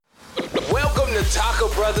the Talker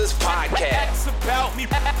Brothers podcast.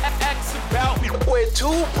 Where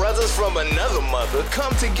two brothers from another mother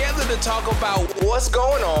come together to talk about what's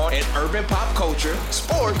going on in urban pop culture,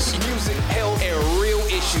 sports, music, health, and real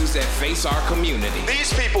issues that face our community.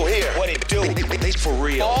 These people here, what they do, they for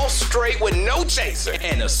real. All straight with no chaser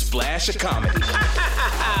and a splash of comedy.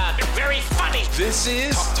 Very funny. This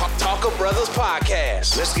is Talker Brothers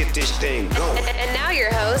podcast. Let's get this thing going. And now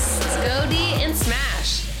your hosts, Go-D and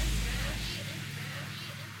Smash.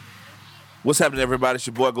 What's happening, everybody? It's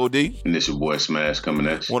your boy Go-D. And it's your boy Smash coming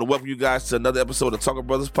at you. I want to welcome you guys to another episode of Talker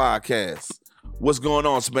Brothers podcast. What's going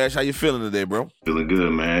on, Smash? How you feeling today, bro? Feeling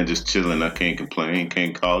good, man. Just chilling. I can't complain.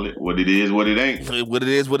 Can't call it what it is, what it ain't. What it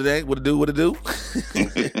is, what it ain't. What it do, what it do.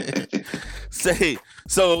 Say,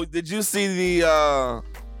 so did you see the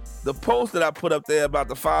post that I put up there about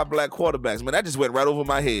the 5 black quarterbacks? Man, that just went right over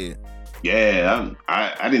my head. Yeah,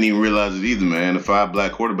 I didn't even realize it either, man. The 5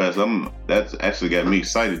 black quarterbacks, that's actually got me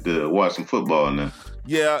excited to watch some football now.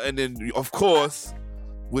 Yeah, and then, of course,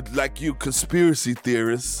 with like you conspiracy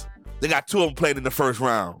theorists, they got 2 of them playing in the first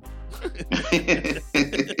round. And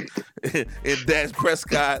Dak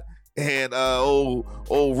Prescott and old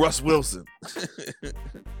Russ Wilson.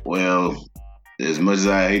 Well, as much as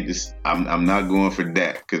I hate this, I'm not going for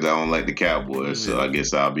Dak because I don't like the Cowboys, so I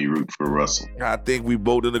guess I'll be rooting for Russell. I think we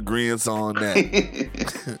both in agreement on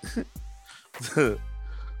that.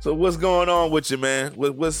 So what's going on with you, man?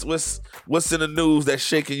 What's in the news that's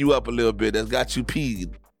shaking you up a little bit, that's got you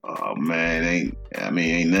peeved? Oh man, ain't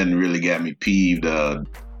nothing really got me peeved that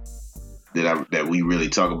we really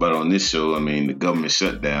talk about on this show. I mean, the government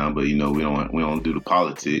shutdown, but we don't do the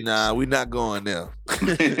politics. Nah, we're not going there.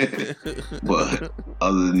 But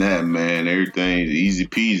other than that, man, everything's easy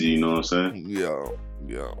peasy. You know what I'm saying? Yeah.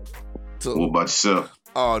 So, what about yourself?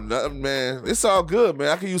 Oh, nothing, man. It's all good, man.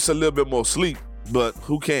 I can use a little bit more sleep, but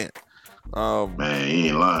who can't? Man, you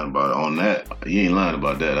ain't lying about it. On that. You ain't lying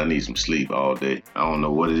about that. I need some sleep all day. I don't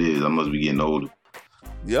know what it is. I must be getting older.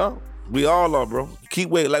 Yeah, we all are, bro. Keep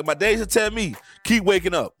waking. Like my days will tell me, keep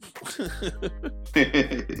waking up.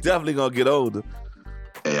 Definitely gonna get older.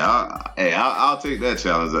 Hey, I'll take that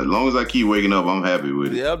challenge. As long as I keep waking up, I'm happy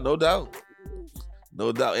with it. Yeah, no doubt.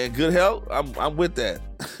 And good health, I'm with that.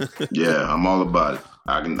 Yeah, I'm all about it.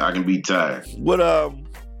 I can be tired. What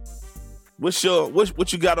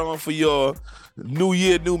you got on for your new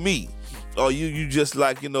year, new me? Or you just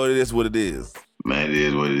like, it is what it is? Man, it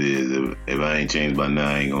is what it is. If I ain't changed by now,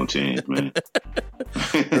 I ain't gonna change, man.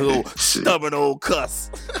 Little stubborn old cuss.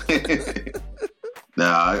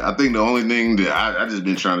 Nah, I think the only thing that I just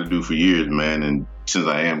been trying to do for years, man, and since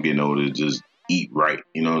I am getting older, is just eat right.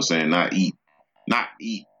 You know what I'm saying? Not eat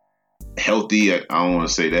healthy. I don't want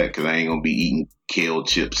to say that because I ain't gonna be eating kale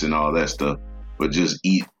chips and all that stuff, but just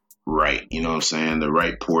eat right. You know what I'm saying? The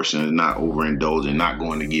right portion, not overindulging, not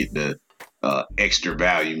going to get the extra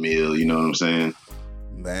value meal. You know what I'm saying?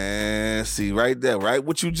 Man, see right there, right?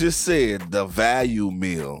 What you just said, the value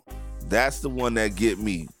meal. That's the one that get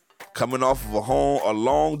me. Coming off of a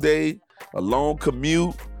long day, a long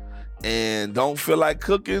commute, and don't feel like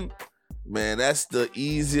cooking, man, that's the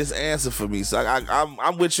easiest answer for me. So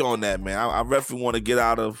I'm with you on that, man. I definitely want to get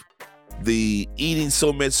out of the eating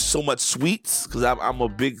so much sweets because I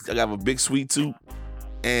have a big sweet tooth,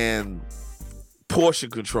 and portion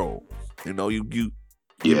control. You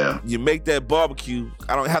make that barbecue.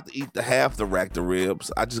 I don't have to eat half the rack of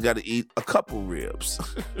ribs. I just got to eat a couple ribs.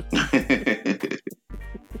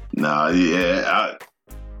 Nah, yeah,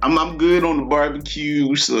 I'm good on the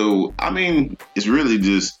barbecue. So I mean, it's really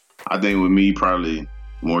just, I think with me probably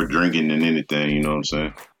more drinking than anything. You know what I'm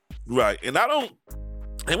saying? Right, and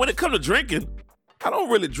when it comes to drinking, I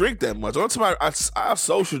don't really drink that much. Only time I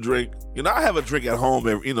social drink, I have a drink at home,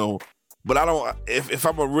 but I don't. If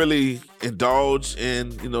I'm gonna really indulge in,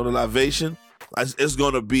 the libation, it's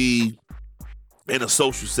gonna be in a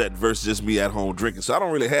social setting versus just me at home drinking. So I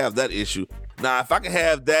don't really have that issue. Now, if I can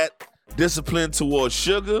have that discipline towards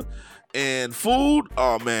sugar and food,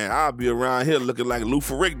 oh man, I'll be around here looking like Lou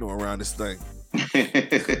Ferrigno around this thing.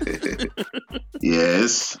 Yeah,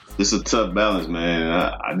 it's a tough balance, man.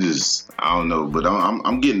 I don't know, but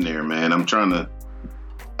I'm getting there, man. I'm trying to.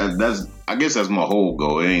 I guess that's my whole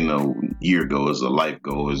goal. It ain't no year goal. It's a life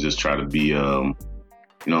goal. It's just try to be,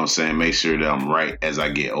 make sure that I'm right as I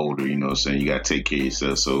get older. You know what I'm saying? You got to take care of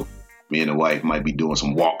yourself. So me and the wife might be doing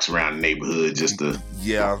some walks around the neighborhood just to,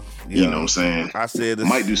 you know what I'm saying? I said this.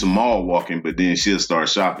 Might do some mall walking, but then she'll start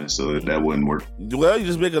shopping, so that wouldn't work. Well, you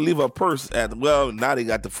just make her leave her purse now they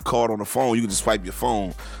got the card on the phone. You can just swipe your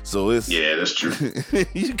phone. So it's... Yeah, that's true.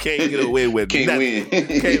 You can't get away with Can't win.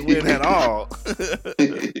 Can't win at all.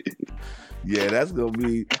 Yeah, that's gonna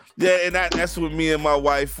be and that's what me and my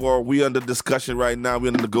wife are. We under discussion right now. We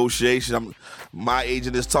under negotiation. My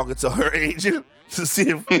agent is talking to her agent to see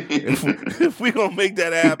if we gonna make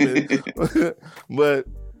that happen. But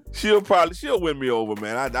she'll win me over,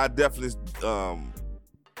 man. I definitely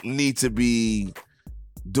need to be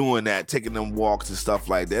doing that, taking them walks and stuff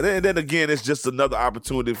like that. And then again, it's just another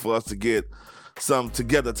opportunity for us to get some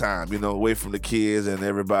together time, away from the kids and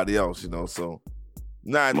everybody else, So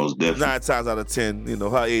nine times out of 10,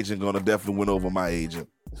 her agent gonna definitely win over my agent.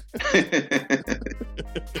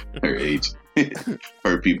 Her agent.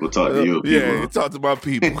 Her people talk to your people. Yeah, you talk to my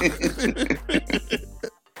people.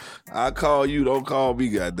 I call you, don't call me,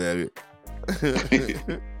 goddammit.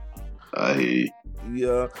 I hear you.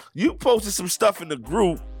 Yeah, you posted some stuff in the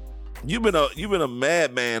group. You've been a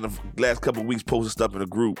madman the last couple of weeks posting stuff in the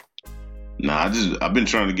group. Nah, I've been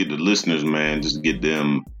trying to get the listeners, man, just get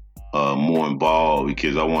them more involved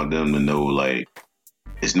because I want them to know, like,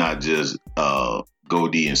 it's not just Go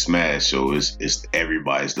D and Smash show. It's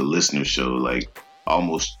everybody's the listener show. Like,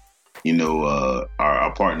 almost,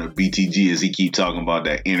 our partner BTG, as he keep talking about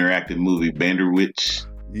that interactive movie Banderwitch.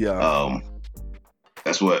 Yeah.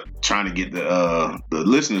 That's what trying to get the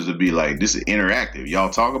listeners to be like, this is interactive. Y'all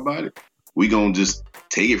talk about it. We gonna just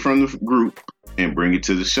take it from the group and bring it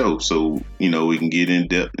to the show, so we can get in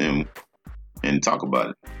depth and talk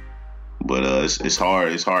about it. But it's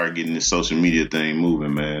hard. It's hard getting this social media thing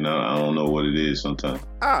moving, man. I don't know what it is sometimes.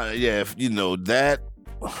 Yeah, that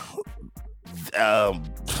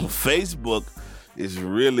Facebook is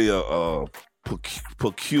really a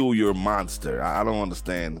peculiar monster. I don't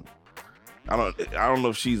understand. I don't know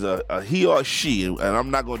if she's a he or she, and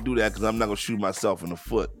I'm not gonna do that because I'm not gonna shoot myself in the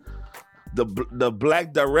foot. The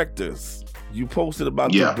black directors, you posted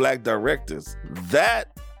about the black directors. That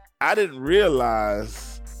I didn't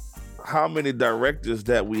realize how many directors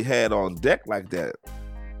that we had on deck like that.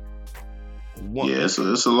 It's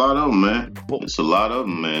a lot of them, man. It's a lot of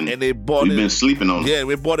them, man. And we've been sleeping on them. Yeah,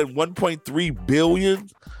 we bought in 1.3 billion.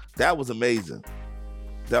 That was amazing.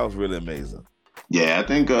 That was really amazing. Yeah, I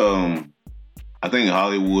think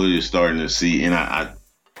Hollywood is starting to see, and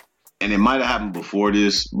it might have happened before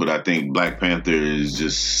this, but I think Black Panther is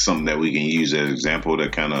just something that we can use as an example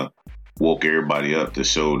that kind of woke everybody up to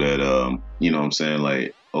show that, you know what I'm saying?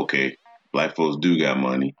 Like, okay, black folks do got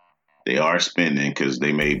money. They are spending because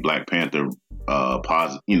they made Black Panther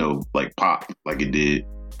like pop like it did.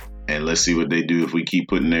 And let's see what they do if we keep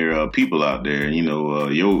putting their people out there.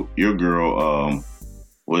 Your girl,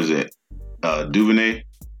 what is it? DuVernay?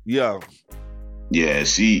 Yeah. Yeah,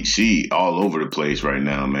 she all over the place right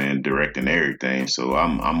now, man, directing everything. So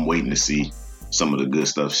I'm waiting to see some of the good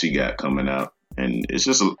stuff she got coming out. And it's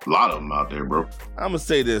just a lot of them out there, bro. I'm going to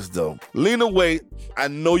say this, though. Lena Waithe, I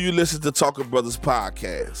know you listen to Talking Brothers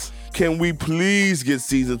podcast. Can we please get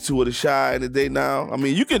season 2 of The Chi any day now? I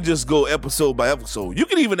mean, you can just go episode by episode. You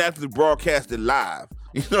can even actually broadcast it live.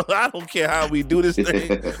 I don't care how we do this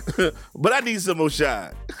thing. But I need some more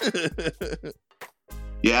Chi.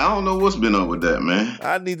 Yeah, I don't know what's been up with that, man.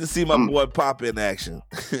 I need to see my boy Pop in action.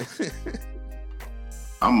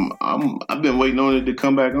 I've been waiting on it to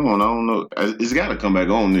come back on. I don't know. It's got to come back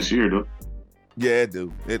on this year, though. Yeah, it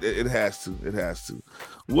do. It has to. It has to.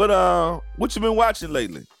 What you been watching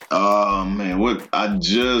lately? Man, I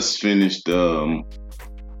just finished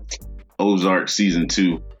Ozark season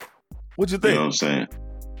 2. What you think? You know what I'm saying?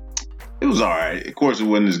 It was all right. Of course, it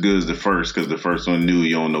wasn't as good as the first because the first one knew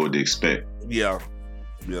you don't know what to expect. Yeah.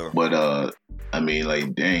 But I mean,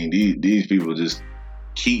 like, dang, these people just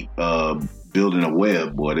keep building a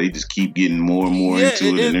web, boy. They just keep getting more and more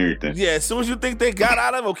into it and everything. Yeah, as soon as you think they got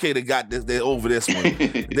out of it, okay, they got this. They're over this one.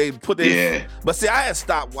 They put their. Yeah. But see, I had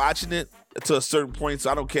stopped watching it to a certain point,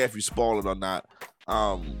 so I don't care if you spoil it or not.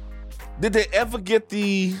 Did they ever get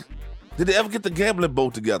the gambling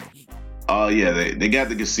boat together? Oh yeah, they got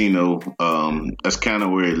the casino. That's kind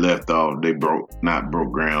of where it left off. They not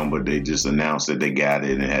broke ground, but they just announced that they got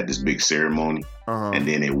it and had this big ceremony, and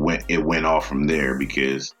then it went off from there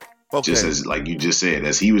because just as like you just said,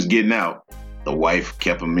 as he was getting out, the wife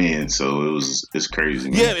kept him in, so it's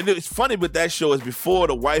crazy, man. Yeah, and it's funny with that show is before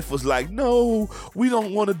the wife was like, "No, we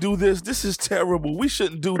don't want to do this. This is terrible. We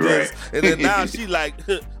shouldn't do this." Right. And then now she like,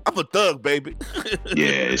 "I'm a thug, baby."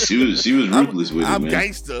 Yeah, she was ruthless with it, man. I'm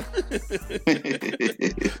gangster.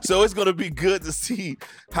 So it's gonna be good to see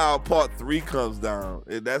how part 3 comes down,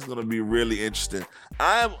 and that's gonna be really interesting.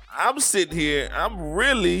 I'm sitting here. I'm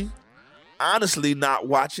really, honestly, not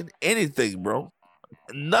watching anything, bro.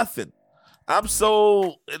 Nothing. I'm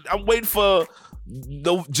waiting for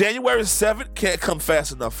the January 7th. Can't come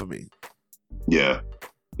fast enough for me. Yeah.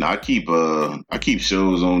 Now I keep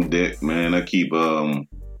shows on deck, man. I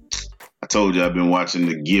told you I've been watching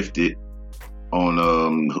The Gifted on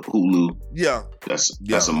Hulu. Yeah.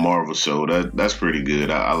 That's a Marvel show. That's pretty good.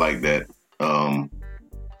 I like that. And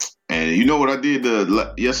you know what I did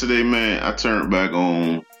yesterday, man? I turned back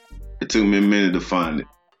on. It took me a minute to find it.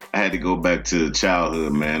 I had to go back to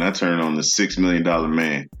childhood, man. I turned on the $6 Million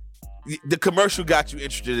Man. The commercial got you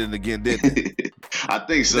interested in it again, didn't it? I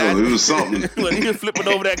think so. It was something. When he was flipping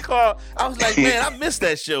over that car, I was like, man, I missed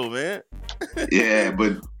that show, man. Yeah,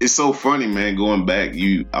 but it's so funny, man. Going back,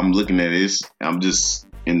 I'm looking at this. I'm just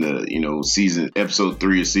in the episode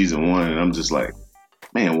 3 of season 1, and I'm just like,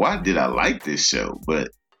 man, why did I like this show? But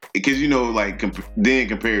because then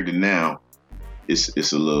compared to now,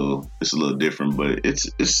 it's a little different, but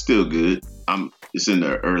it's still good. It's in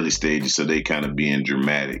the early stages, so they kind of being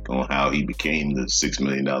dramatic on how he became the $6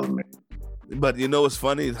 Million Man. But you know what's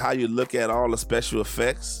funny? How you look at all the special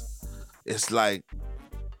effects. It's like,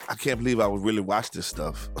 I can't believe I would really watch this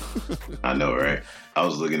stuff. I know, right? I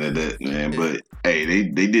was looking at that, man. But hey,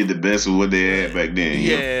 they did the best with what they had back then.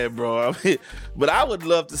 Yeah, bro. I mean, but I would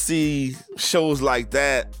love to see shows like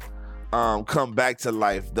that come back to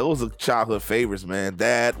life. Those are childhood favorites, man.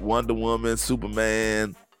 That, Wonder Woman,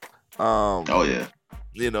 Superman. Oh yeah.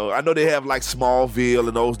 I know they have like Smallville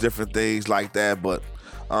and those different things like that, but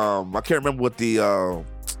I can't remember what the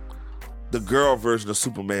girl version of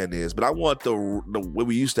Superman is, but I want the what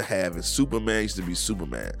we used to have is Superman used to be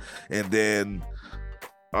Superman, and then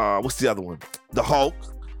what's the other one? The Hulk.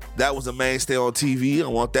 That was a mainstay on TV. I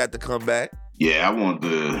want that to come back. Yeah, I want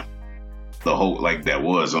the Hulk like that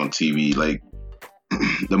was on TV. Like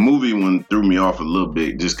the movie one threw me off a little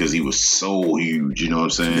bit just because he was so huge. You know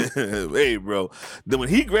what I'm saying? Hey, bro. Then when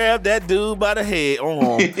he grabbed that dude by the head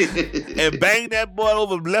and banged that boy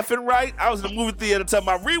over left and right, I was in the movie theater talking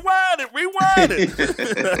about rewind it.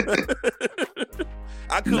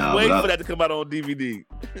 I couldn't wait for that to come out on DVD.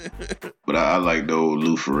 But I like the old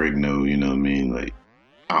Lou Ferrigno. You know what I mean? Like,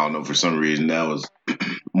 I don't know, for some reason that was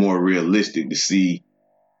more realistic to see.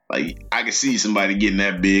 Like, I could see somebody getting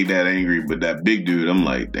that big, that angry, but that big dude, I'm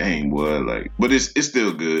like, dang, boy. Like, but it's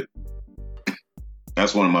still good.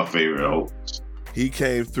 That's one of my favorite Hulks. He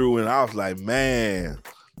came through, and I was like, man,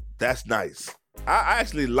 that's nice. I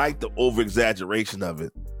actually like the over-exaggeration of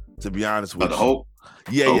it, to be honest with you. The Hulk?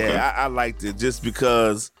 Yeah, okay. Yeah, I liked it just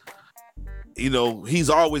because, he's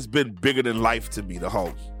always been bigger than life to me, the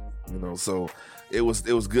Hulk. So it was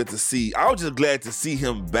good to see. I was just glad to see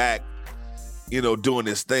him back, doing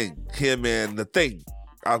this thing. Him and the Thing.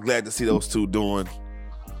 I was glad to see those two doing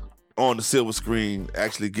on the silver screen,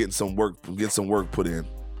 actually getting some work put in.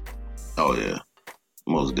 Oh yeah,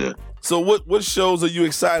 most definitely. So what shows are you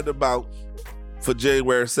excited about for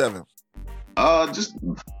January 7th? Just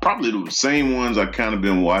probably the same ones I kind of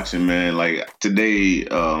been watching, man. Like today,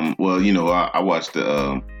 I watched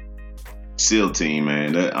the SEAL Team,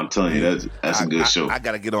 man. I'm telling you, that's a good show. I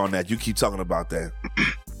gotta get on that. You keep talking about that.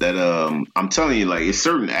 That I'm telling you, like, it's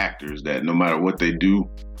certain actors that no matter what they do,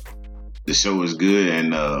 the show is good. And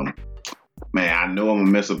man, I know I'm gonna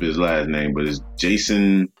mess up his last name, but it's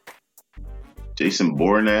Jason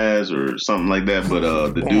Bourne or something like that. But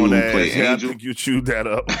the dude who played Angel, I think you chewed that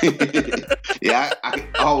up. Yeah, I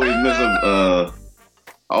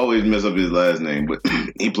always mess up his last name, but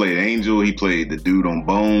he played Angel. He played the dude on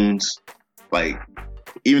Bones. Like,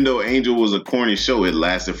 even though Angel was a corny show, it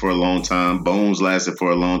lasted for a long time. Bones lasted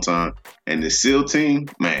for a long time. And the SEAL Team,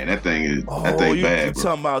 man, that thing bad, bro.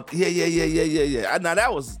 Talking about, yeah. Now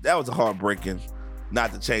that was a heartbreaking,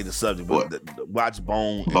 not to change the subject, but watch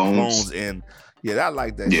Bones and I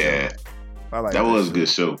like that show. I like that was a good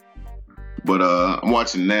show. But I'm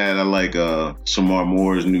watching that. I like Shamar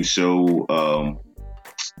Moore's new show,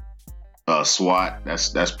 SWAT.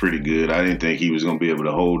 That's pretty good. I didn't think he was gonna be able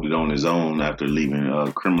to hold it on his own after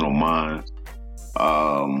leaving Criminal Minds.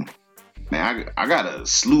 Man, I got a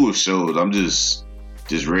slew of shows. I'm just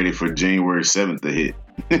ready for January 7th to hit.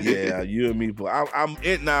 Yeah, you and me, but I'm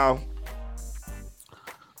it now.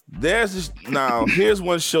 Here's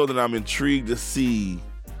one show that I'm intrigued to see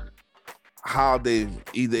how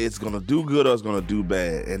either it's gonna do good or it's gonna do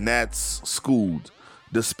bad, and that's Schooled,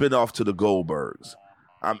 the spinoff to the Goldbergs.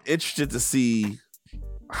 I'm interested to see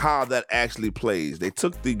how that actually plays. They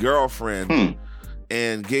took the girlfriend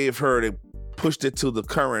and they pushed it to the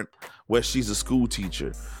current where she's a school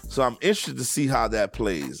teacher. So I'm interested to see how that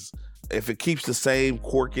plays. If it keeps the same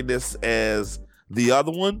quirkiness as the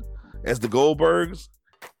other one, as the Goldbergs,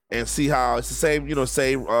 and see how it's the same,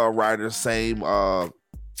 same writers, same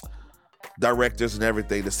directors and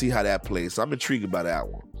everything, to see how that plays. So I'm intrigued by that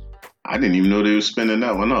one. I didn't even know they were spinning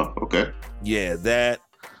that one off. Okay. Yeah, that.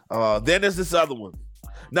 Then there's this other one.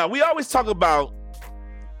 Now, we always talk about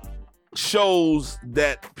shows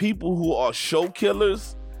that people who are show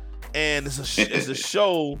killers, and it's a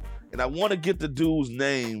show, and I want to get the dude's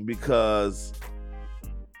name because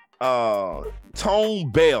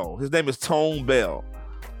Tone Bell. His name is Tone Bell,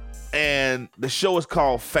 and the show is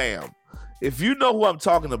called Fam. If you know who I'm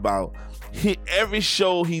talking about, every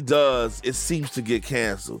show he does, it seems to get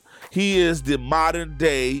canceled. He is the modern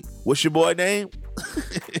day. What's your boy name?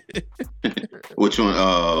 Which one?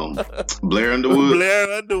 Blair Underwood.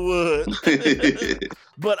 Blair Underwood.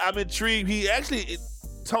 But I'm intrigued.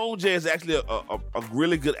 Tone J is actually a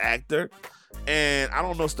really good actor, and I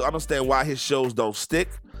don't understand why his shows don't stick.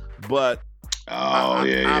 But I'm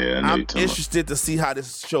interested to see how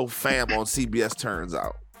this show Fam on CBS turns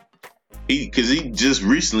out. Because he just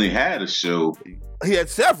recently had a show. He had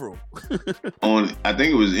several on. I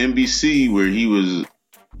think it was NBC where he was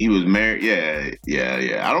married.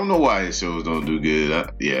 Yeah. I don't know why his shows don't do good.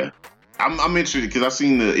 I'm interested because I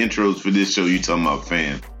seen the intros for this show you talking about,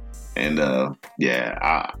 Fam, and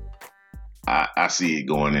I see it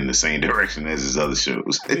going in the same direction as his other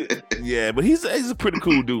shows. Yeah, but he's a pretty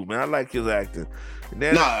cool dude, man. I like his acting.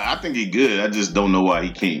 I think he's good. I just don't know why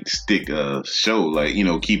he can't stick a show, like,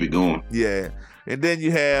 keep it going. Yeah. And then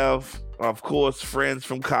you have, of course, Friends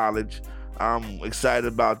from College. I'm excited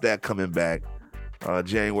about that coming back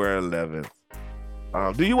January 11th.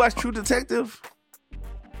 Do you watch True Detective?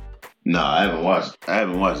 No, I haven't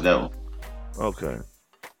watched that one. Okay.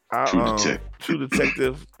 True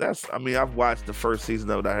Detective. I've watched the first season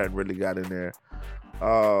of it. I hadn't really got in there.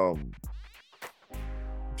 I'm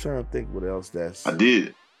trying to think what else that's. I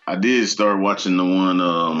did start watching the one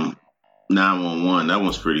 911. That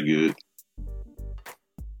one's pretty good.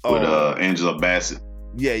 With Angela Bassett.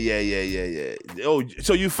 Yeah. Oh,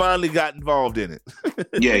 so you finally got involved in it?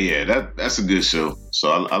 Yeah. That's a good show. So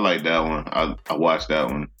I like that one. I watched that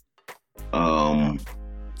one.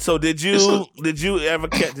 So did you ever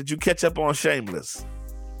catch up on Shameless?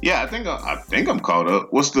 Yeah, I think I'm caught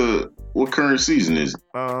up. What current season is it?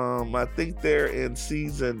 I think they're in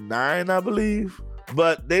season 9, I believe.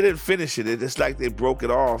 But they didn't finish it. It's like they broke it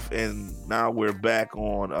off, and now we're back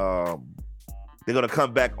on. They're gonna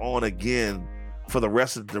come back on again for the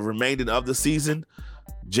rest of the remaining of the season,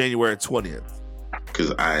 January 20th.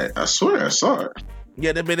 Because I swear I saw it.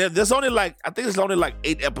 Yeah, there's only I think it's only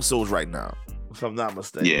 8 episodes right now, if I'm not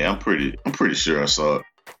mistaken. Yeah, I'm pretty sure I saw it.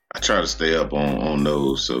 I try to stay up on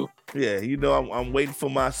those. So yeah, I'm waiting for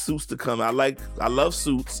my Suits to come. I love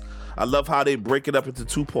Suits. I love how they break it up into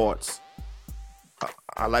 2 parts.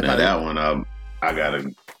 I like now that one.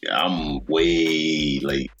 I'm way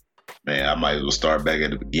late. Man, I might as well start back at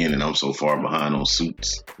the beginning. I'm so far behind on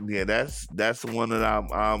Suits. Yeah, that's the one that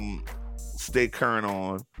I'm stay current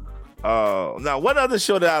on. Now, one other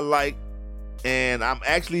show that I like, and I'm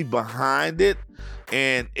actually behind it,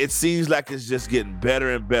 and it seems like it's just getting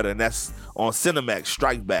better and better, and that's on Cinemax,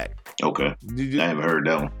 Strike Back. Okay. I haven't heard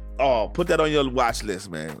that one. Oh, put that on your watch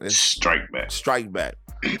list, man. It's Strike Back.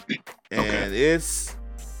 And okay. It's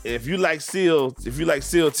if you like SEAL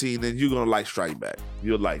Team, then you're gonna like Strike Back.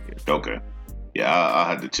 You'll like it. Okay. Yeah, I'll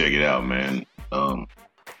have to check it out, man. I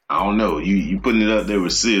don't know. You putting it up there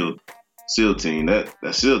with SEAL Team. That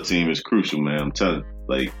SEAL Team is crucial, man. I'm telling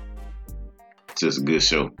you, it's just a good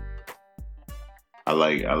show. I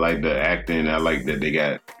like the acting. I like that they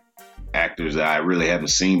got actors that I really haven't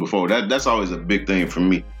seen before. That's always a big thing for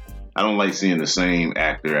me. I don't like seeing the same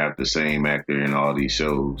actor after same actor in all these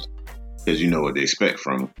shows because you know what they expect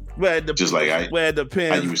from them. Well, it depends.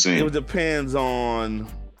 How you were saying. It depends on.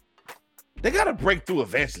 They got to break through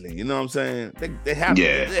eventually. You know what I'm saying? They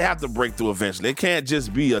have to break through eventually. It can't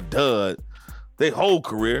just be a dud their whole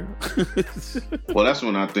career. Well, that's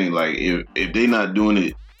when I think if they not doing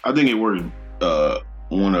it, I think it works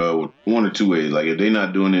one or two ways. Like if they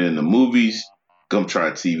not doing it in the movies, come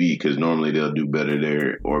try TV because normally they'll do better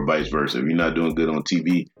there, or vice versa. If you're not doing good on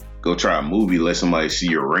TV, go try a movie, let somebody see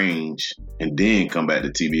your range, and then come back to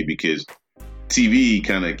TV because TV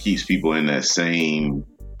kind of keeps people in that same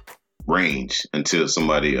range until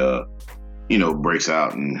somebody breaks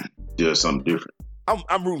out and does something different.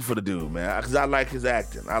 I'm rooting for the dude, man, because I like his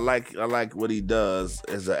acting. I like what he does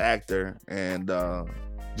as an actor, and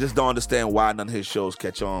just don't understand why none of his shows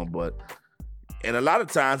catch on. And a lot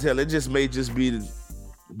of times, hell, it just may just be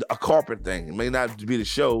a corporate thing. It may not be the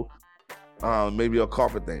show, maybe a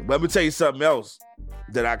corporate thing. But let me tell you something else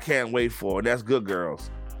that I can't wait for, and that's Good Girls,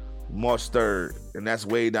 March 3rd, and that's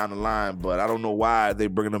way down the line. But I don't know why they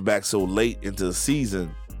bringing them back so late into the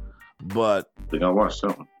season. But I think I watched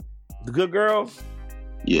that one. The Good Girls.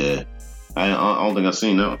 Yeah, I don't think I've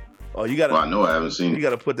seen that one. Oh, you gotta. Well, I know I haven't seen You it.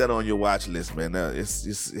 gotta put that on your watch list, man. It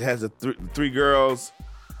has the three girls.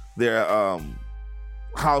 They're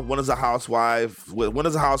one is a housewife. One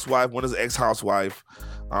is a housewife. One is an ex-housewife.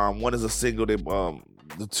 One is a single.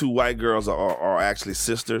 The two white girls are actually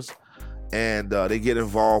sisters, and they get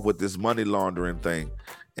involved with this money laundering thing,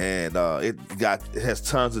 and it has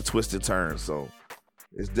tons of twists and turns. So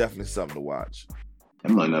it's definitely something to watch.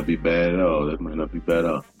 That might not be bad at all.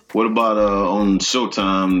 What about on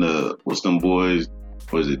Showtime? What's them boys?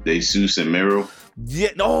 Was it DeSeuss and Mero? Yeah.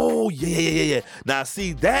 No. Yeah. Now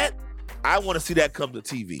see that. I want to see that come to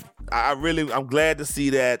TV. I'm glad to see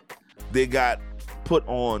that they got put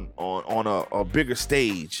on a bigger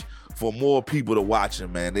stage for more people to watch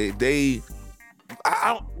them, man.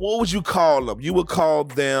 What would you call them? You would call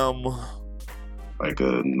them like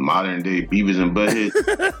a modern day Beavis and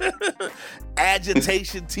Butthead.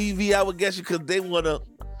 Agitation TV, I would guess, because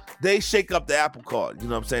they shake up the apple cart. You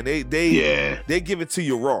know what I'm saying? They give it to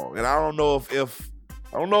you raw, and I don't know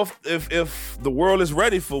if the world is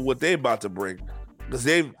ready for what they're about to bring, because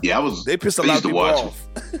they piss a lot of people off.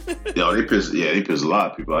 They piss a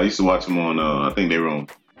lot of people. I used to watch them on I think they were on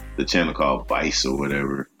the channel called Vice or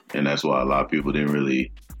whatever, and that's why a lot of people didn't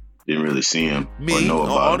really see him or know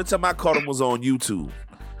about him. Only time I caught him was on YouTube.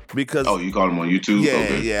 Because you caught him on YouTube?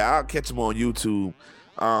 Yeah, I'll catch him on YouTube.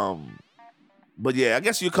 But yeah, I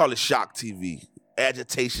guess you call it shock TV,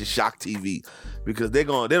 agitation shock TV, because they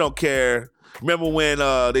don't care. Remember when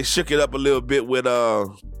they shook it up a little bit with a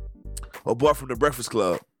boy from the Breakfast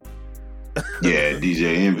Club? Yeah,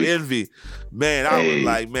 DJ Envy. Envy, man, I was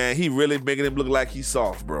like, man, he really making him look like he's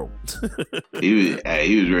soft, bro. he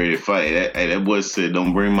was ready to fight. That boy said,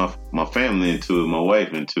 "Don't bring my family into it, my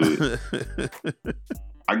wife into it."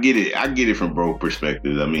 I get it from bro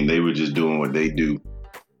perspective. I mean, they were just doing what they do,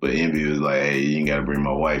 but Envy was like, "Hey, you ain't got to bring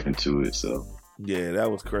my wife into it." So yeah, that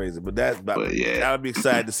was crazy. But I'd be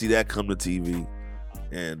excited to see that come to TV,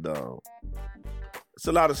 and it's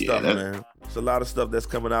a lot of stuff, man. It's a lot of stuff that's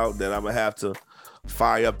coming out that I'm gonna have to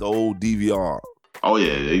fire up the old DVR. Oh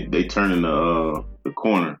yeah, they turning the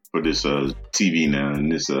corner for this TV now in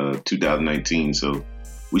this 2019. So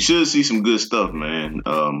we should see some good stuff, man.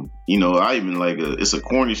 I even it's a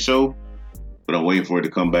corny show, but I'm waiting for it to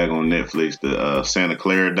come back on Netflix. The Santa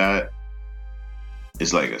Clara Diet.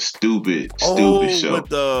 It's like a stupid show with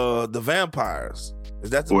the vampires. Is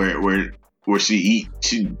that where she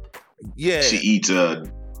eats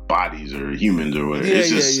bodies or humans or whatever.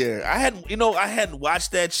 Yeah. I hadn't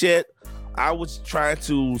watched that yet. I was trying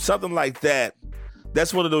to something like that.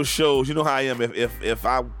 That's one of those shows. You know how I am. If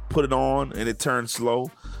I put it on and it turns slow,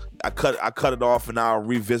 I cut it off and I'll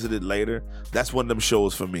revisit it later. That's one of them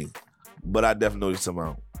shows for me. But I definitely know you're talking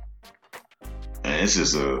about. And it's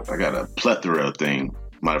just I got a plethora thing.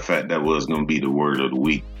 Matter of fact, that was going to be the word of the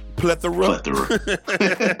week. Plethora.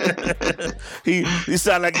 he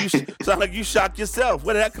sound like you shocked yourself.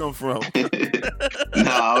 Where did that come from?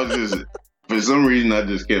 No, I was just, for some reason, I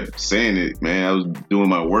just kept saying it, man. I was doing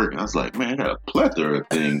my work. I was like, man, I got a plethora of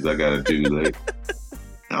things I got to do. Like,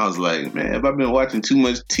 I was like, man, have I been watching too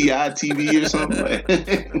much T.I. TV or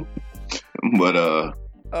something? But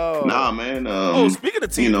nah, man. Speaking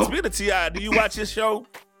of T.I., do you watch his show?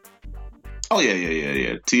 Oh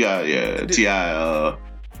yeah. T.I.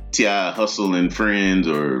 T.I. Hustle and Friends,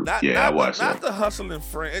 I watched that. Not the Hustle and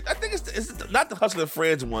Friends. I think it's not the Hustle and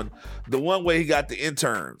Friends one. The one where he got the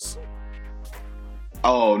interns.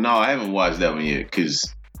 Oh no, I haven't watched that one yet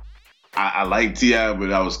because I like T.I.,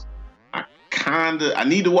 but I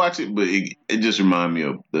need to watch it, but it just reminded me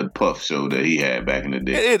of the Puff show that he had back in the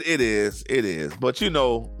day. It is. But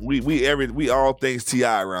we all things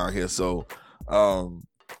T.I. around here, so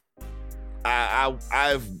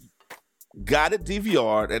I've got it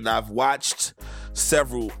DVR'd and I've watched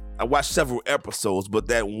several episodes, but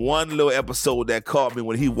that one little episode that caught me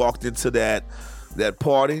when he walked into that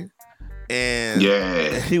party and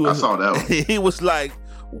I saw that one. He was like,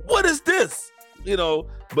 "What is this?"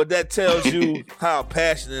 But that tells you how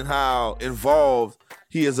passionate and how involved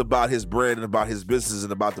he is about his brand and about his business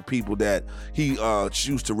and about the people that he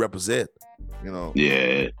chooses to represent.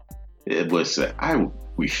 Yeah, it was. I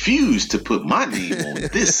refuse to put my name on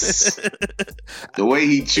this. The way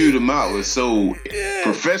he chewed him out was so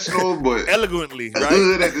professional, but eloquently, right?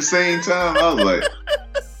 Good at the same time. I was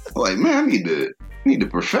like, man, I need to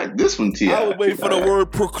perfect this one, T.I. I was waiting for the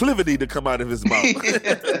word proclivity to come out of his mouth.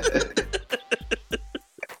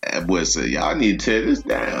 That boy said, y'all need to tear this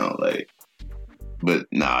down. But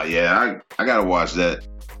nah, yeah, I gotta watch that.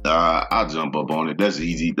 I'll jump up on it. That's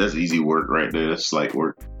easy work right there. That's slight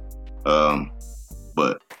work.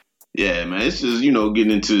 But Yeah, man. It's just,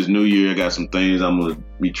 getting into this new year. I got some things I'm going to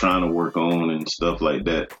be trying to work on and stuff like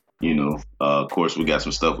that. Of course, we got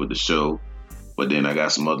some stuff with the show, but then I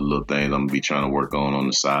got some other little things I'm going to be trying to work on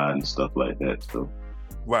the side and stuff like that. So,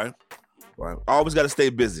 Right. Always got to stay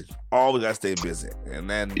busy. And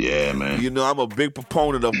then, yeah, man. I'm a big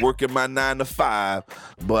proponent of working my 9 to 5,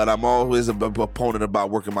 but I'm always a proponent about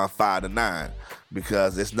working my 5 to 9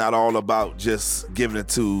 because it's not all about just giving it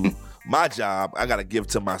to my job. I got to give it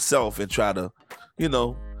to myself and try to,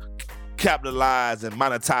 capitalize and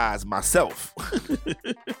monetize myself.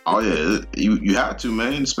 Oh yeah, you have to,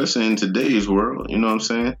 man, especially in today's world. You know what I'm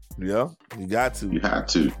saying? Yeah, you got to. You have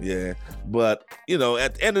to. Yeah, but at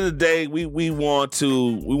the end of the day, we want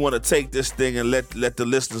to take this thing and let the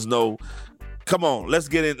listeners know. Come on, let's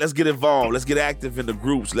get involved. Let's get active in the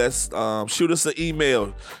groups. Let's shoot us an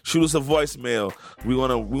email, shoot us a voicemail. We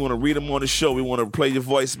want to read them on the show. We want to play your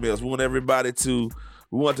voicemails. We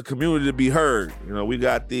want the community to be heard. We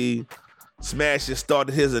got the Smash has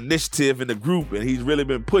started his initiative in the group, and he's really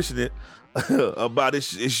been pushing it about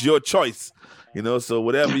it's your choice. So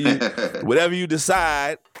whatever you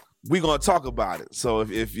decide, we're gonna talk about it. So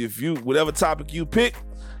if you whatever topic you pick,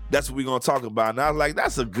 that's what we're gonna talk about. And I was like,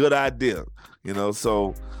 that's a good idea.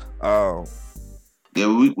 So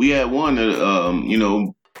yeah, we had one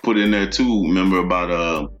that put in there too. Remember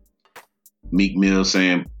about Meek Mill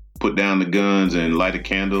saying put down the guns and light a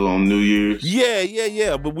candle on New Year's?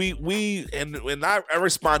 Yeah. But we and I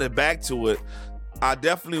responded back to it. I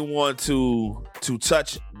definitely want to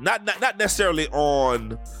touch not necessarily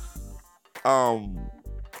on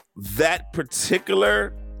that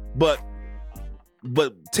particular, but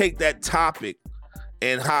take that topic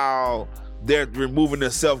and how they're removing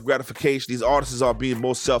their self-gratification. These artists are being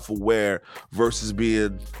more self-aware versus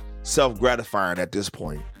being self-gratifying at this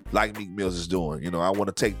point, like Meek Mills is doing. I want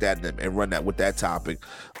to take that and run that with that topic.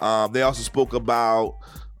 They also spoke about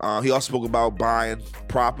he also spoke about buying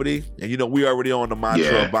property, and we already on the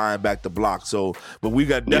mantra of buying back the block. So, but we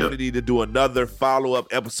definitely need to do another follow-up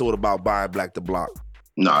episode about buying back the block.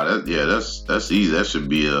 No, that's easy. That should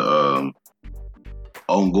be a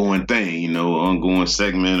ongoing thing, ongoing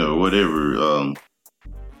segment or whatever.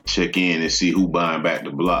 Check in and see who buying back the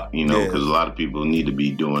block, because a lot of people need to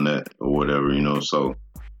be doing that or whatever, So,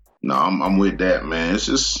 no, I'm with that, man. It's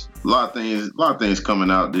just a lot of things coming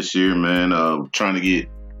out this year, man. Trying to get,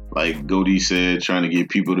 like Goldie said, trying to get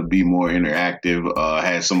people to be more interactive.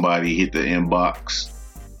 Had somebody hit the inbox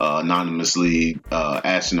anonymously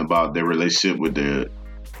asking about their relationship with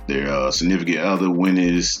their significant other. When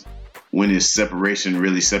is separation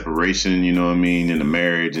really separation? You know what I mean, in the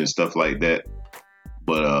marriage and stuff like that.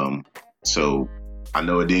 But so I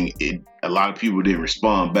know a lot of people didn't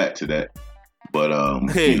respond back to that. But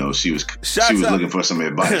she was looking for some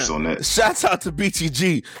advice on that. Shouts out to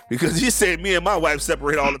BTG, because he said me and my wife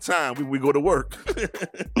separate all the time. We go to work.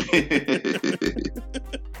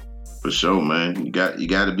 For sure, man. You got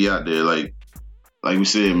to be out there, like we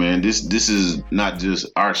said, man. This is not just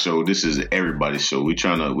our show. This is everybody's show. We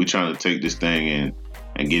trying to take this thing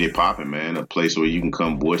and get it popping, man. A place where you can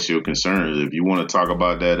come voice your concerns. If you want to talk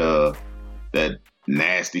about that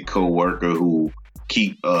nasty coworker who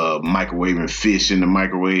keep microwaving fish in the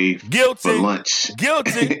microwave for lunch.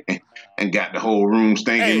 Guilty. And got the whole room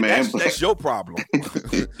stinking, man. That's your problem.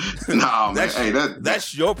 Nah, man.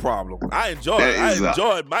 That's your problem. I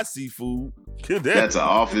enjoyed my seafood. That's an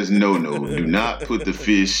office no-no. Do not put the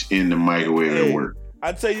fish in the microwave at work.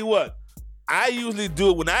 I tell you what, I usually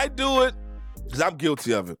do it when I do it, because I'm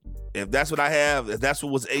guilty of it. If that's what I have, if that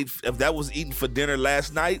was eaten for dinner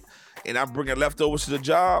last night, and I'm bringing leftovers to the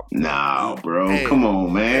job. Nah, bro, come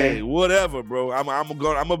on, man. Hey, whatever, bro. I'm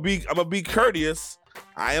gonna be courteous.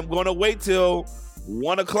 I am gonna wait till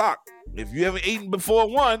 1:00. If you haven't eaten before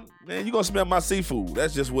 1, man, you're gonna smell my seafood.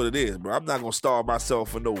 That's just what it is, bro. I'm not gonna starve myself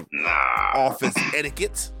for no office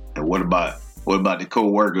etiquette. And what about the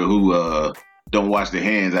coworker who don't wash their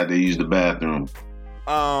hands after they use the bathroom?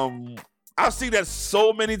 I've seen that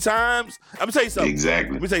so many times. I'm gonna tell you something.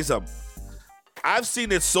 Exactly. Let me tell you something. I've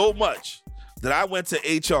seen it so much that I went to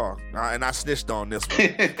HR and I snitched on this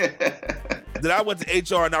one. That I went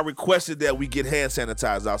to HR and I requested that we get hand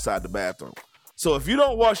sanitizer outside the bathroom. So if you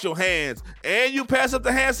don't wash your hands and you pass up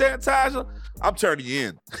the hand sanitizer, I'm turning you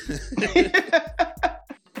in.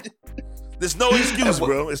 There's no excuse,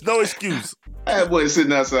 bro. It's no excuse. I had boy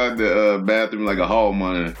sitting outside the bathroom like a hall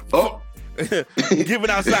monitor. Oh. Giving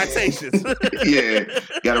out citations. Yeah,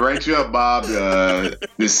 gotta write you up, Bob.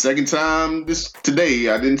 This second time today,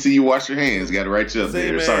 I didn't see you wash your hands. Gotta write you up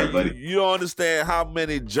there. Man, sorry, buddy. You don't understand how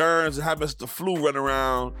many germs and how much the flu run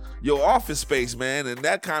around your office space, man, and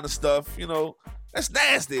that kind of stuff. That's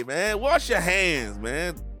nasty, man. Wash your hands,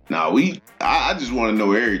 man. Now I just want to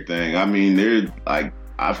know everything. I mean,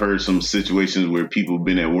 I've heard some situations where people have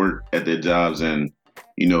been at work at their jobs, and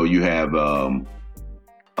you have a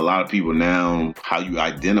lot of people now. How you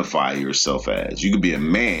identify yourself as? You could be a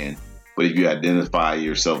man, but if you identify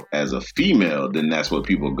yourself as a female, then that's what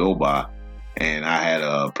people go by. And I had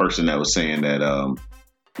a person that was saying that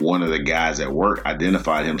one of the guys at work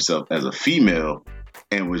identified himself as a female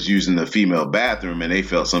and was using the female bathroom, and they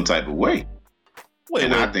felt some type of way. Wait.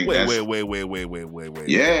 Yeah.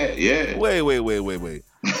 Wait.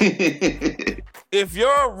 If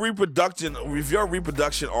your reproduction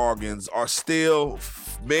organs are still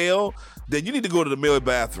male, then you need to go to the male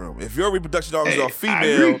bathroom. If your reproduction organs are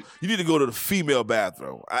female, you need to go to the female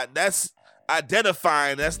bathroom. That's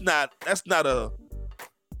identifying. That's not a.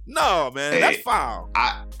 No, man, that's foul.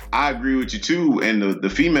 I agree with you too. And the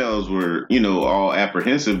females were, all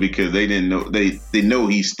apprehensive because they didn't know they know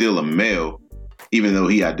he's still a male, even though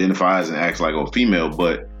he identifies and acts like a female.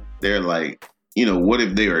 But they're like, what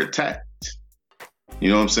if they are attacked? You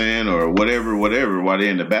know what I'm saying? Or whatever, while they're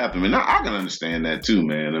in the bathroom. And I can understand that too,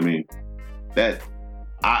 man. I mean, that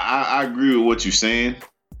I agree with what you're saying,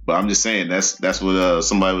 but I'm just saying that's what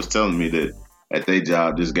somebody was telling me, that at their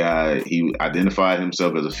job, this guy, he identified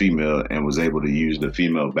himself as a female and was able to use the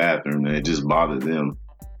female bathroom, and it just bothered them.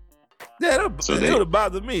 Yeah, it would have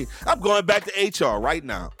bothered me. I'm going back to HR right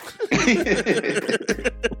now. Hey,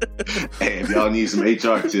 if y'all need some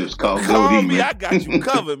HR tips, call me. Man. I got you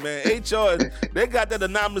covered, man. HR, they got that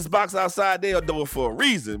anonymous box outside their door for a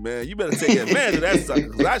reason, man. You better take advantage of that sucker,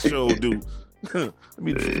 because I sure do. Let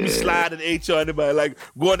me slide in HR. Anybody like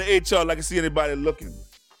going to HR like I see anybody looking.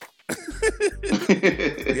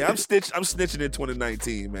 Yeah, I'm snitching in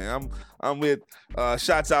 2019, man. I'm with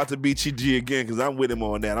shouts out to BCG again, because I'm with him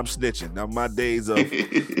on that. I'm snitching. Now my days of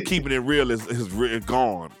keeping it real is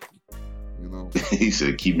gone. He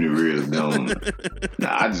said keeping it real is gone.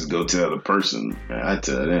 Nah, I just go tell the person, man. I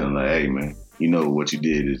tell them like, hey man, what you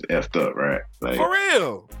did is effed up, right? Like, for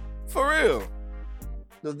real.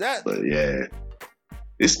 But yeah.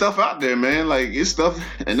 It's stuff out there, man. Like, it's stuff,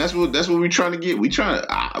 and that's what we're trying to get. We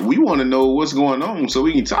want to know what's going on so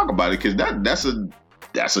we can talk about it, because that's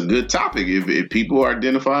a good topic. If people are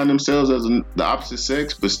identifying themselves as the opposite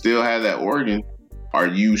sex but still have that organ, are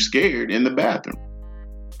you scared in the bathroom?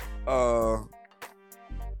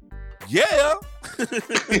 Yeah.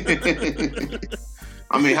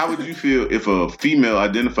 I mean, how would you feel if a female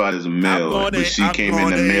identified as a male, but she came in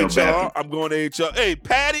the male bathroom? I'm going to HR. Hey,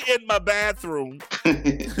 Patty in my bathroom.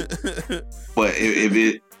 But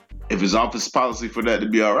if it's office policy for that to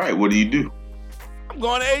be all right, what do you do? I'm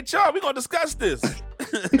going to HR. We're going to discuss this.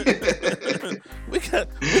 we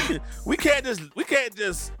can't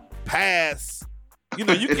just pass. You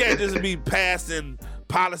can't just be passing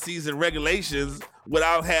policies and regulations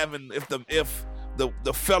without having if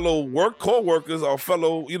the fellow co-workers or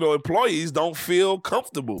fellow, employees don't feel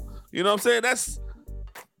comfortable. You know what I'm saying? That's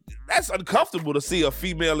uncomfortable to see a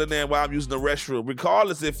female in there while I'm using the restroom,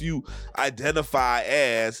 regardless if you identify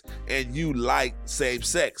as and you like same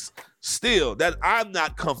sex. Still, that I'm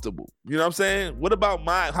not comfortable. You know what I'm saying? What about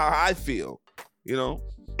how I feel?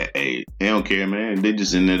 Hey, they don't care, man. They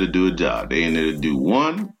just in there to do a job. They in there to do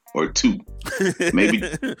one or two, maybe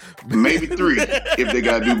three if they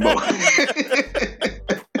gotta do both.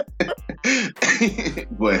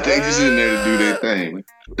 But they just in there to do their thing.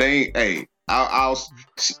 They ain't.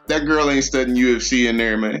 That girl ain't studying UFC in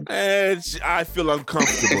there, man. And I feel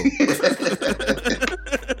uncomfortable.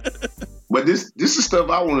 But this is stuff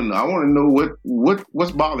I want to know. I want to know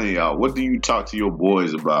what's bothering y'all. What do you talk to your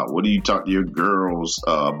boys about? What do you talk to your girls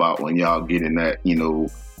about when y'all get in that, when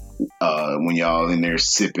y'all in there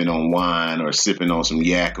sipping on wine or sipping on some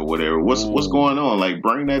yak or whatever? What's going on? Like,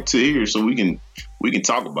 bring that to here so we can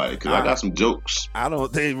talk about it, because I got some jokes. I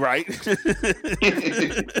don't think right.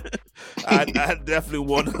 I definitely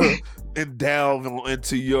want to delve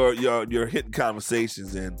into your hidden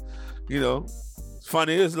conversations, and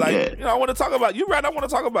funny is like, I want to talk about. You're right. I want to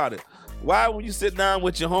talk about it. Why, when you sit down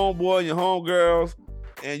with your homeboy, your homegirls,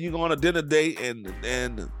 and you go on a dinner date, and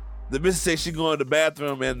the missus says she going to the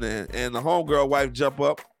bathroom, and the homegirl wife jump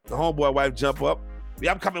up, the homeboy wife jump up.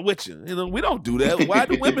 Yeah, I'm coming with you. We don't do that. Why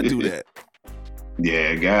do women do that?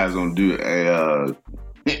 Yeah, guys don't do it. Hey,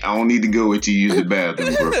 I don't need to go with you use the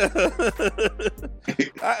bathroom, bro.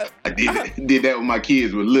 I did it. did that when my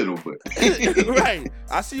kids were little, but right.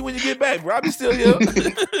 I see you when you get back, bro. I'll be still here.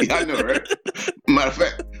 Yeah, I know, right? Matter of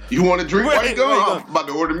fact, you want a drink? Why you going? I'm about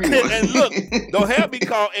to order me one. And look, don't have me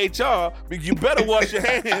call HR, because you better wash your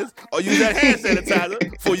hands or use that hand sanitizer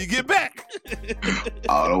before you get back.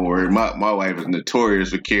 Oh, don't worry. My wife is notorious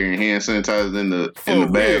for carrying hand sanitizer in the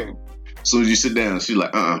bag. As soon as you sit down, she's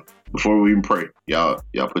like, before we even pray, y'all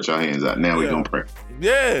put your hands out. Now we're gonna pray.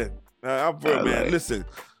 Yeah. I'm bro, man. Listen,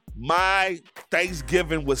 my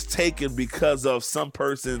Thanksgiving was taken because of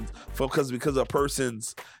because of a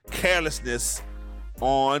person's carelessness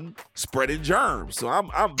on spreading germs. So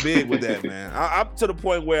I'm big with that, man. I'm to the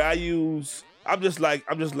point where I'm just like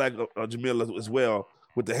Jamila as well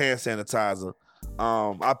with the hand sanitizer.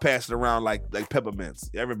 I pass it around like peppermints.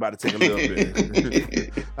 Everybody take a little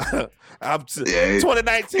bit.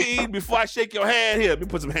 2019. Before I shake your hand, here, let me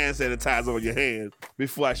put some hand sanitizer on your hand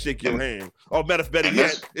before I shake your hand. Oh, better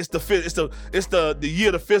yet, it's the year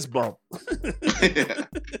of the fist bump.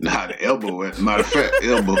 Nah, the elbow. Matter of fact,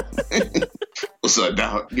 elbow. What's up,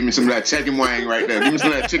 dog? Give me some of that chicken wing right there. Give me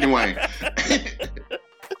some of that chicken wing.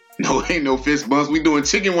 No, ain't no fist bumps. We doing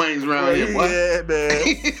chicken wings around here, boy. Yeah,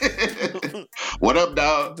 man. What up,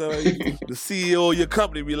 dog? The CEO of your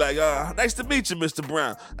company be like, nice to meet you, Mr.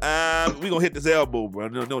 Brown. We gonna hit this elbow, bro.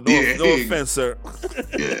 No offense, sir.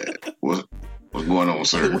 Yeah. What's going on,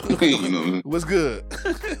 sir? You know, what's good?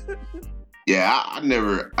 Yeah, I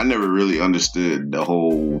never really understood the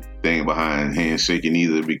whole thing behind handshaking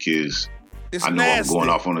either, because it's I know nasty. I'm going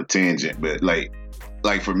off on a tangent, but like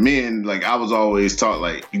for men, like I was always taught,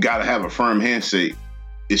 like, you gotta have a firm handshake.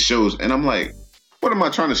 It shows, and I'm like, what am I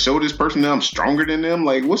trying to show this person that I'm stronger than them?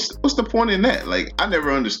 Like, what's the point in that? Like, I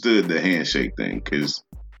never understood the handshake thing, because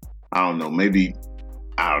I don't know.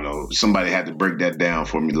 Somebody had to break that down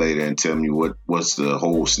for me later and tell me what's the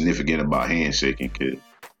whole significant about handshaking, kid.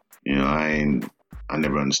 You know, I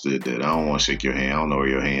never understood that. I don't want to shake your hand. I don't know where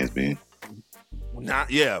your hand's been. Right.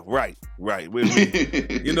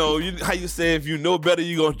 You know, how you say, if you know better,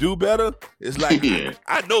 you gonna do better? It's like, yeah.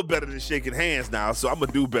 I know better than shaking hands now, so I'm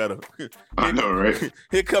gonna do better. I know, right?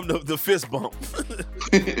 Here come the fist bump.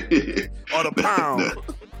 Or the pound.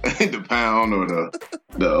 The pound or the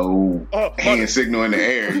old hand signal in the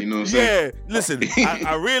air, you know what I'm saying? Yeah, listen,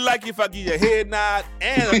 I really like if I give you a head nod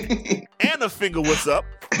and a finger what's up.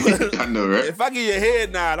 I know, right? If I give you a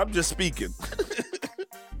head nod, I'm just speaking.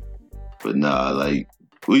 But nah, like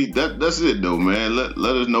that's it though, man. Let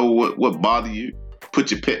us know what bother you.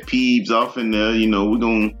 Put your pet peeves off in there. You know,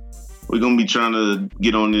 we're gonna be trying to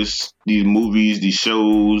get on these movies, these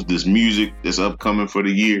shows, this music that's upcoming for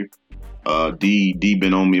the year. D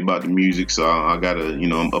been on me about the music, so I gotta,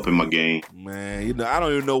 I'm up in my game. Man, I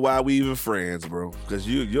don't even know why we even friends, bro. Because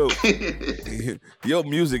your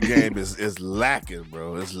music game is lacking,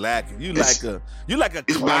 bro. It's lacking. You like a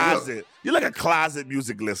closet. You're like a closet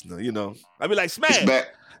music listener. I be like, Smash,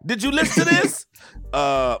 did you listen to this?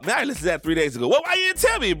 Man, I listened to that 3 days ago. Well, why you didn't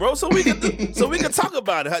tell me, bro? So we can talk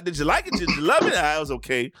about it. Did you like it? Did you love it? I was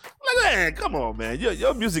okay. I'm like, man, come on, man.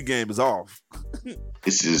 Your music game is off.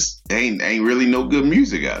 It's just ain't really no good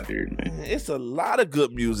music out there, man. It's a lot of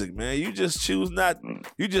good music, man. You just choose not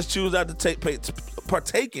to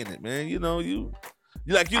partake in it, man. I don't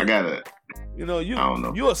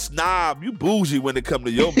know. You a snob. You bougie when it come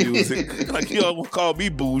to your music. Like, you don't call me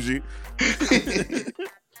bougie.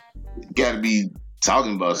 Gotta be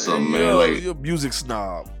talking about something, man. Like, you're a music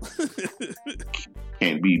snob.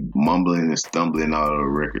 Can't be mumbling and stumbling out of the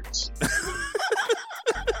records.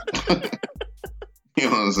 You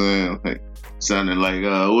know what I'm saying? Like, sounding like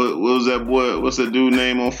what was that boy? What's that dude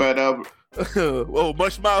name on Fat Albert? Oh,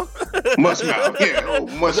 Mushmouth. Mushmouth, yeah. Oh,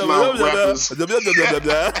 Mushmouth rappers.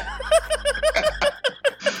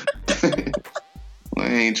 I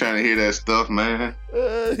ain't trying to hear that stuff, man.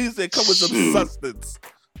 He said, "Come with some substance."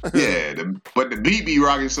 Yeah, but the beat be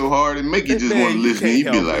rocking so hard and make you just want to listen. You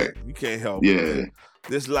be like, you can't help it.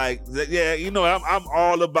 It's like, yeah, I'm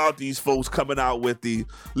all about these folks coming out with the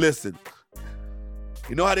listen.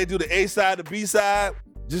 You know how they do the A side, the B side?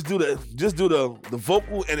 Just do the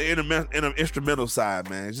vocal and the instrumental side,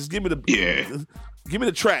 man. Just give me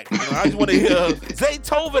the track. I just want to hear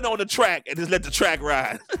Zaytoven on the track and just let the track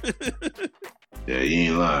ride. Yeah, he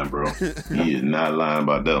ain't lying, bro. He is not lying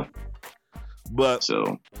about that. But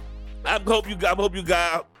so I hope you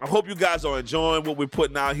guys are enjoying what we're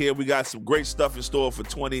putting out here. We got some great stuff in store for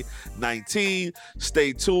 2019.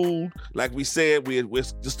 Stay tuned. Like we said, we're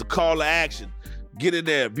just a call to action. Get in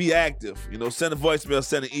there, be active. Send a voicemail,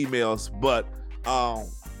 send an emails. But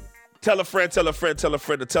tell a friend, tell a friend, tell a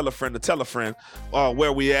friend, to tell a friend, to tell a friend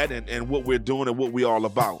where we at and what we're doing and what we all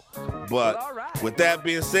about. But with that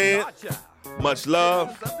being said, Much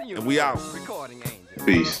love, and we out.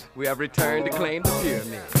 Peace. We have returned to claim the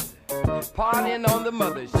pyramids. Partying on the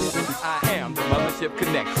mothership. I am the mothership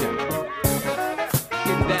connection.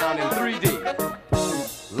 Getting down in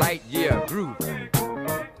 3D. Light year groove.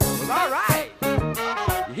 Well, all right.